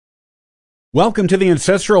Welcome to the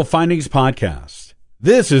Ancestral Findings Podcast.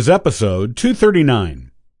 This is episode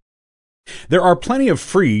 239. There are plenty of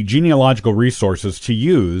free genealogical resources to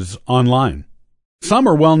use online. Some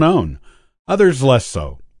are well known, others less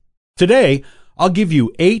so. Today, I'll give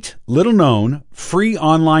you 8 little-known free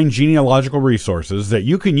online genealogical resources that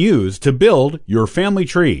you can use to build your family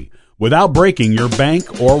tree without breaking your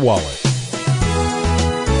bank or wallet.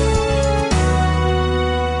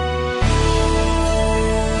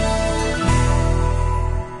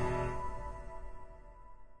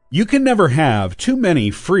 You can never have too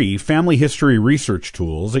many free family history research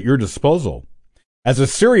tools at your disposal. As a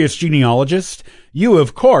serious genealogist, you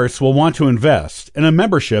of course will want to invest in a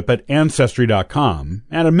membership at Ancestry.com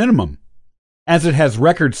at a minimum, as it has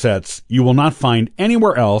record sets you will not find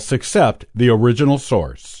anywhere else except the original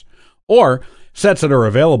source, or sets that are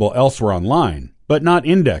available elsewhere online, but not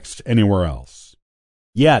indexed anywhere else.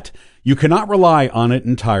 Yet, you cannot rely on it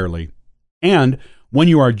entirely, and when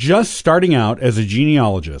you are just starting out as a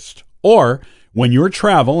genealogist, or when your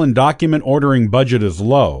travel and document ordering budget is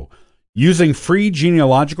low, using free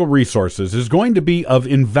genealogical resources is going to be of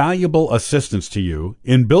invaluable assistance to you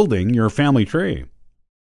in building your family tree.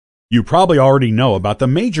 You probably already know about the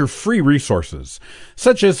major free resources,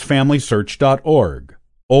 such as FamilySearch.org,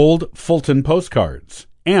 Old Fulton Postcards,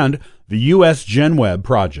 and the U.S. GenWeb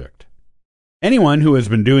Project. Anyone who has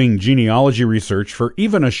been doing genealogy research for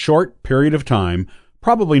even a short period of time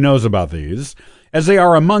probably knows about these, as they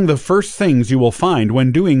are among the first things you will find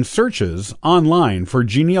when doing searches online for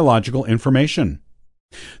genealogical information.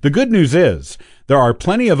 The good news is, there are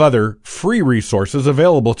plenty of other free resources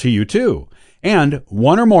available to you too, and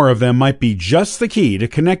one or more of them might be just the key to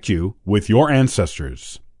connect you with your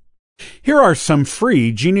ancestors. Here are some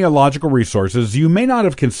free genealogical resources you may not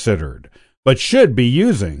have considered, but should be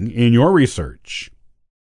using in your research.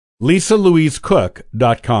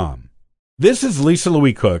 LisaLouiseCook.com. This is Lisa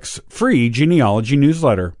Louise Cook's free genealogy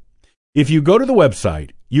newsletter. If you go to the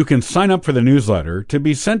website, you can sign up for the newsletter to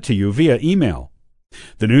be sent to you via email.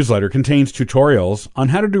 The newsletter contains tutorials on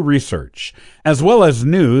how to do research, as well as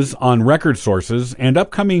news on record sources and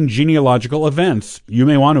upcoming genealogical events you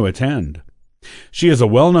may want to attend. She is a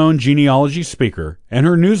well-known genealogy speaker, and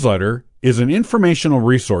her newsletter is an informational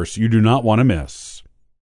resource you do not want to miss.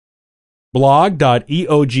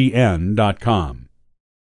 Blog.eogn.com.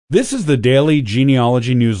 This is the daily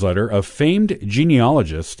genealogy newsletter of famed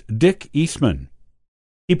genealogist Dick Eastman.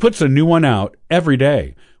 He puts a new one out every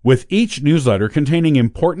day, with each newsletter containing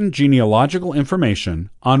important genealogical information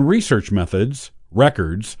on research methods,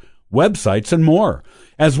 records, websites, and more,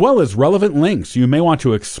 as well as relevant links you may want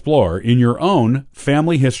to explore in your own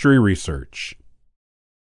family history research.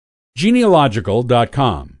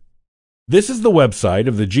 Genealogical.com. This is the website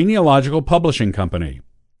of the Genealogical Publishing Company.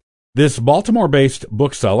 This Baltimore-based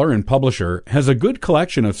bookseller and publisher has a good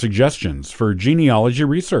collection of suggestions for genealogy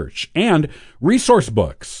research and resource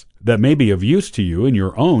books that may be of use to you in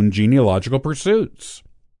your own genealogical pursuits.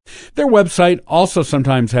 Their website also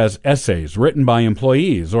sometimes has essays written by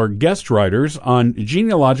employees or guest writers on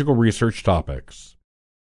genealogical research topics.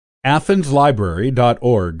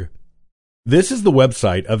 AthensLibrary.org. This is the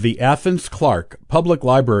website of the Athens Clarke Public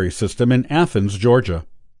Library System in Athens, Georgia.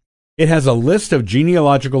 It has a list of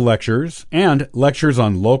genealogical lectures and lectures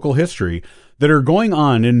on local history that are going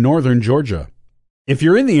on in northern Georgia. If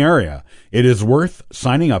you're in the area, it is worth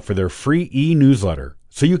signing up for their free e-newsletter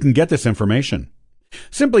so you can get this information.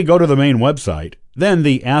 Simply go to the main website, then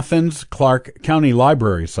the Athens Clarke County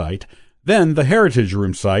Library site, then the Heritage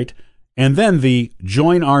Room site, and then the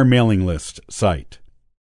Join Our Mailing List site.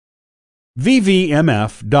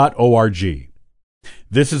 VVMF.org.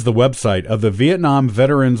 This is the website of the Vietnam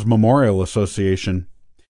Veterans Memorial Association.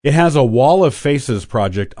 It has a Wall of Faces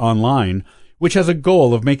project online, which has a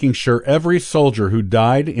goal of making sure every soldier who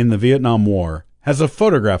died in the Vietnam War has a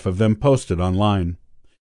photograph of them posted online.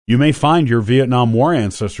 You may find your Vietnam War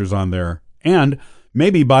ancestors on there, and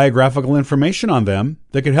maybe biographical information on them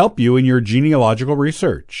that could help you in your genealogical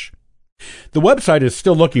research. The website is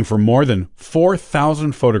still looking for more than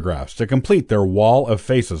 4,000 photographs to complete their Wall of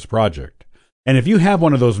Faces project. And if you have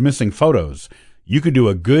one of those missing photos, you could do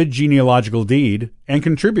a good genealogical deed and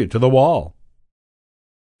contribute to the wall.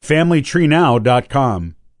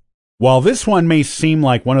 FamilyTreeNow.com. While this one may seem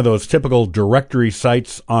like one of those typical directory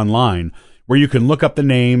sites online where you can look up the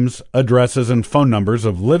names, addresses, and phone numbers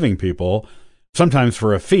of living people, sometimes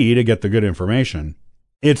for a fee to get the good information,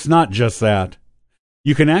 it's not just that.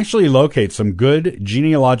 You can actually locate some good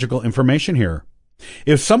genealogical information here.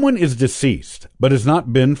 If someone is deceased, but has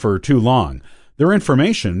not been for too long, their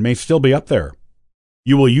information may still be up there.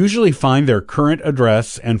 You will usually find their current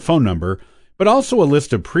address and phone number, but also a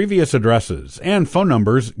list of previous addresses and phone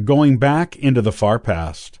numbers going back into the far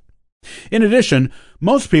past. In addition,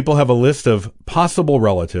 most people have a list of possible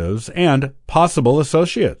relatives and possible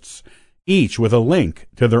associates, each with a link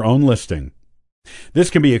to their own listing.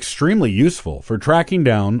 This can be extremely useful for tracking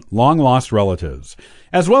down long-lost relatives,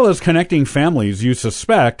 as well as connecting families you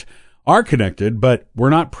suspect are connected but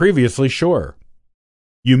were not previously sure.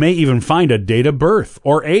 You may even find a date of birth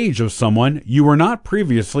or age of someone you were not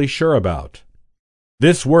previously sure about.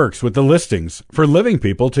 This works with the listings for living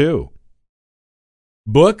people too.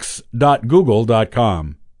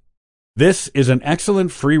 Books.google.com. This is an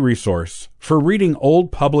excellent free resource for reading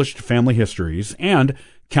old published family histories and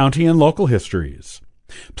county and local histories.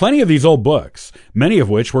 Plenty of these old books, many of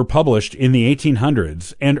which were published in the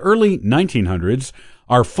 1800s and early 1900s,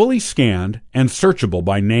 are fully scanned and searchable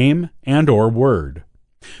by name and or word.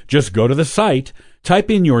 Just go to the site,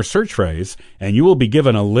 type in your search phrase, and you will be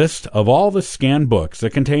given a list of all the scanned books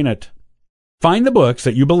that contain it. Find the books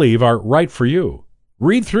that you believe are right for you.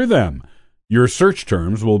 Read through them. Your search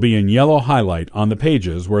terms will be in yellow highlight on the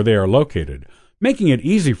pages where they are located, making it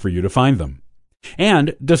easy for you to find them.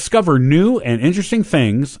 And discover new and interesting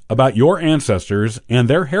things about your ancestors and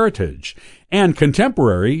their heritage, and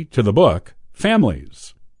contemporary to the book,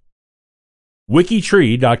 families.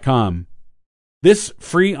 Wikitree.com. This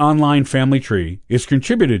free online family tree is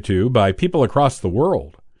contributed to by people across the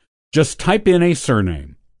world. Just type in a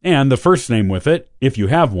surname, and the first name with it, if you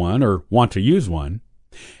have one or want to use one,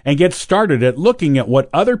 and get started at looking at what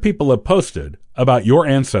other people have posted about your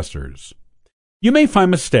ancestors. You may find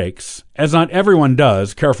mistakes, as not everyone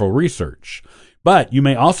does careful research, but you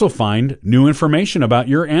may also find new information about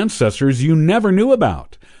your ancestors you never knew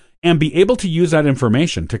about, and be able to use that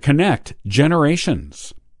information to connect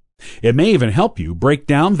generations. It may even help you break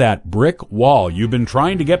down that brick wall you've been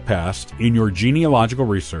trying to get past in your genealogical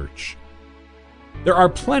research. There are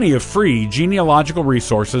plenty of free genealogical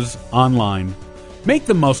resources online. Make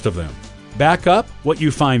the most of them. Back up what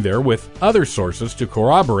you find there with other sources to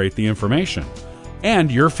corroborate the information,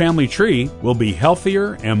 and your family tree will be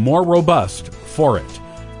healthier and more robust for it,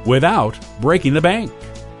 without breaking the bank.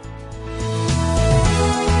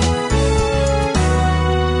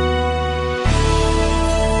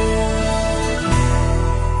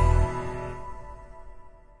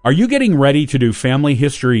 Are you getting ready to do family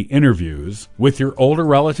history interviews with your older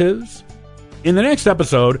relatives? In the next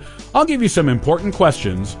episode, I'll give you some important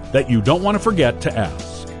questions that you don't want to forget to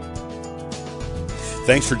ask.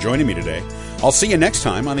 Thanks for joining me today. I'll see you next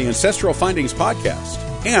time on the Ancestral Findings podcast.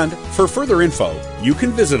 And for further info, you can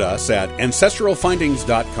visit us at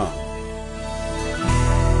ancestralfindings.com.